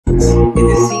and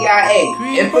the CIA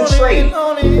infiltrated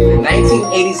the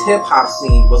 1980s hip-hop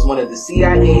scene was one of the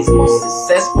CIA's most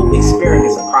successful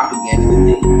experiments of propaganda to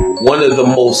date. One of the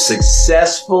most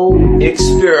successful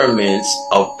experiments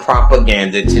of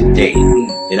propaganda to date.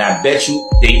 And I bet you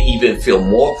they even feel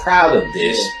more proud of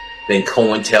this than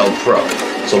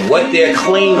COINTELPRO. So what they're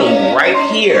claiming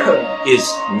right here is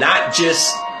not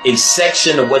just a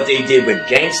section of what they did with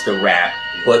gangster rap,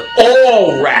 but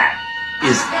all rap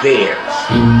is theirs.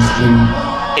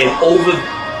 And over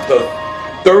the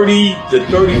 30 to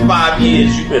 35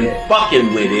 years you've been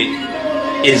fucking with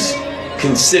it, is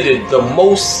considered the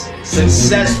most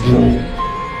successful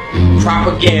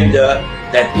propaganda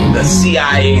that the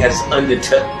CIA has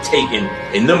undertaken.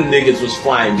 And them niggas was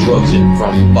flying drugs in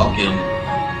from fucking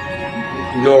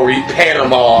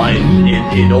Panama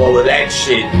and all of that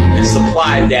shit and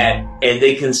supplied that, and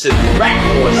they consider rap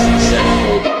more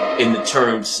successful in the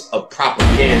terms of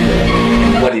propaganda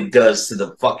and what it does to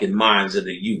the fucking minds of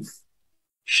the youth.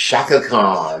 Chaka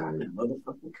Khan.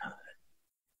 Motherfucking Khan.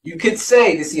 You could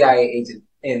say, the CIA agent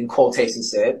in quotation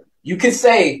said, you could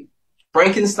say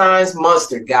Frankenstein's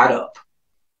monster got up.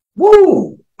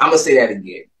 Woo! I'm gonna say that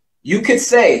again. You could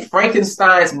say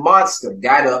Frankenstein's monster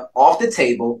got up off the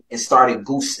table and started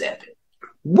goose stepping.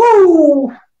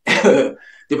 Woo! The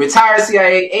retired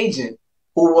CIA agent,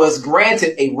 who was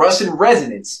granted a Russian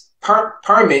residence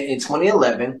permit in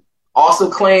 2011, also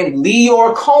claimed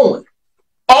Lyor Cohen,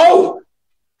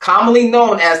 commonly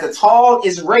known as the tall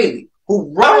Israeli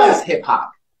who runs hip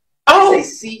hop, is a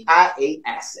CIA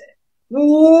asset.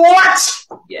 What?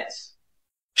 Yes.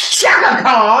 Chaka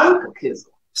Khan?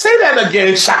 Say that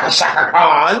again, Chaka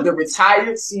Khan. The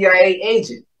retired CIA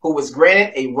agent who was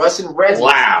granted a Russian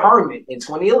residence permit in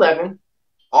 2011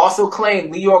 also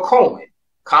claimed Lyor Cohen,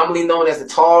 commonly known as the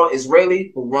tall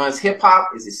Israeli who runs hip-hop,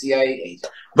 is a CIA agent.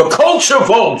 The culture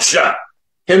vulture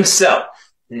himself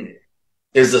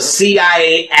is a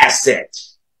CIA asset.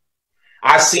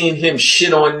 I seen him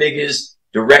shit on niggas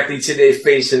directly to their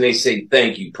face and they say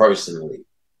thank you personally.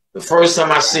 The first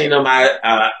time I seen him,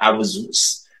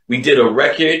 we did a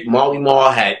record. Marley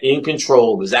Marl had In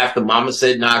Control. It was after Mama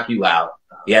Said Knock You Out.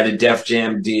 He had a Def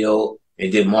Jam deal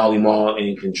and did Marley Marl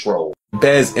In Control.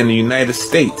 Bez in the United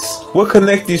States. What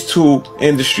connect these two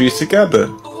industries together?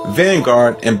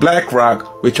 Vanguard and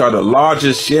BlackRock, which are the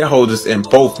largest shareholders in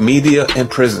both media and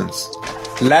prisons.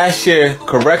 Last year,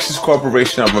 Corrections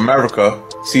Corporation of America,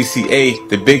 CCA,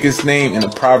 the biggest name in the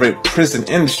private prison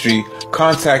industry,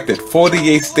 contacted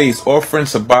 48 states offering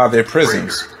to buy their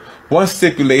prisons. One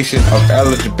stipulation of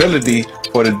eligibility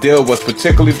for the deal was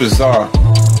particularly bizarre: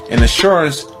 an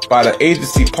assurance by the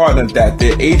agency partner that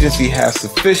their agency has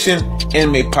sufficient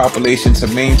inmate population to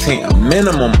maintain a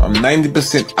minimum of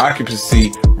 90%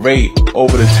 occupancy rate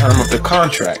over the term of the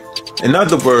contract. In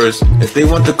other words, if they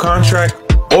want the contract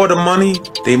or the money,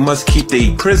 they must keep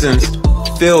their prisons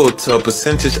filled to a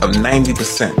percentage of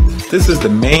 90%. This is the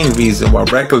main reason why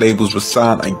record labels would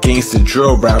sign against a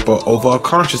drill rapper over a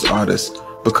conscious artist,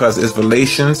 because its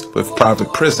relations with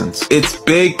private prisons. It's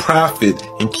big profit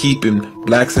in keeping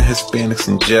blacks and Hispanics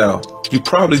in jail. You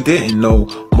probably didn't know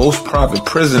most private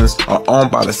prisons are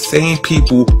owned by the same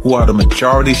people who are the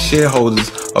majority shareholders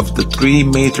of the three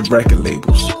major record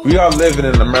labels. We are living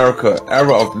in America,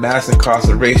 era of mass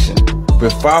incarceration.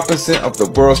 With 5% of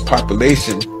the world's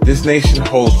population, this nation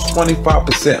holds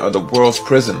 25% of the world's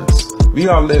prisoners. We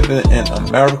are living in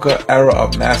America, era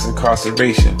of mass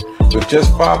incarceration. With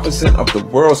just 5% of the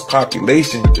world's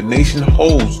population, the nation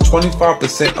holds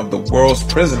 25% of the world's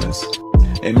prisoners.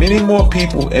 And many more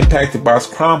people impacted by its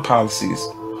crime policies.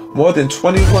 More than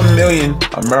 21 million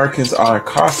Americans are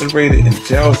incarcerated in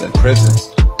jails and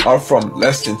prisons, up from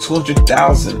less than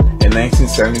 200,000 in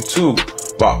 1972,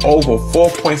 while over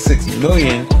 4.6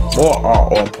 million more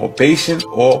are on probation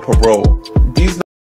or parole. These